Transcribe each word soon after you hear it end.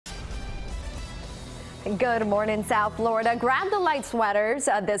Good morning, South Florida. Grab the light sweaters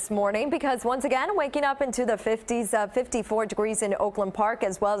this morning because once again, waking up into the 50s, 54 degrees in Oakland Park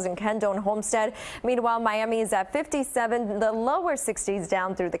as well as in Kendall and Homestead. Meanwhile, Miami is at 57, the lower 60s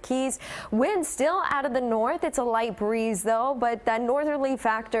down through the Keys. Wind still out of the north. It's a light breeze though, but that northerly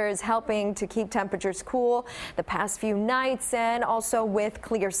factor is helping to keep temperatures cool the past few nights and also with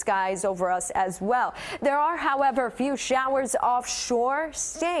clear skies over us as well. There are, however, a few showers offshore,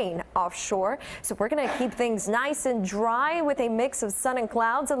 staying offshore. So we're going to keep things nice and dry with a mix of sun and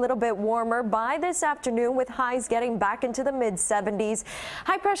clouds, a little bit warmer by this afternoon with highs getting back into the mid 70s.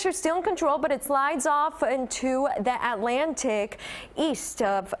 High pressure still in control, but it slides off into the Atlantic east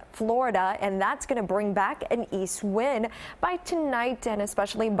of Florida, and that's going to bring back an east wind by tonight and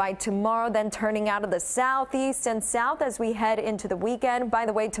especially by tomorrow, then turning out of the southeast and south as we head into the weekend. By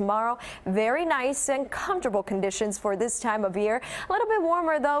the way, tomorrow, very nice and comfortable conditions for this time of year. A little bit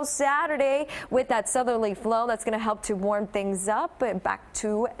warmer though Saturday with that southerly flow that's going to help to warm things up and back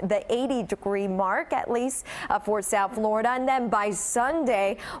to the 80-degree mark at least for South Florida. And then by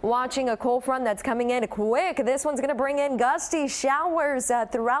Sunday, watching a cold front that's coming in quick. This one's going to bring in gusty showers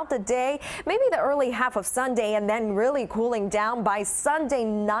throughout the day, maybe the early half of Sunday, and then really cooling down by Sunday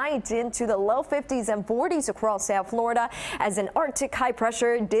night into the low 50s and 40s across South Florida as an Arctic high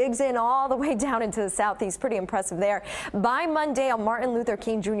pressure digs in all the way down into the southeast. Pretty impressive there. By Monday on Martin Luther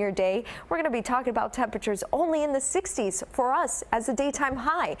King Jr. Day, we're going to be talking about temperatures only in the 60s for us as a daytime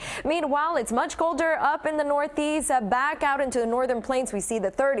high. Meanwhile, it's much colder up in the northeast. Back out into the northern plains, we see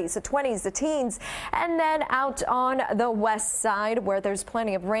the 30s, the 20s, the teens, and then out on the west side where there's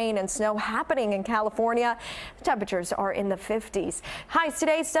plenty of rain and snow happening in California, the temperatures are in the 50s. Highs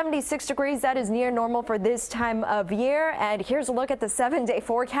today, 76 degrees. That is near normal for this time of year. And here's a look at the 7-day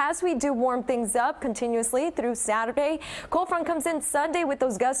forecast. We do warm things up continuously through Saturday. Cold front comes in Sunday with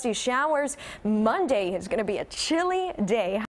those gusty showers. Monday is going to be a chilly day.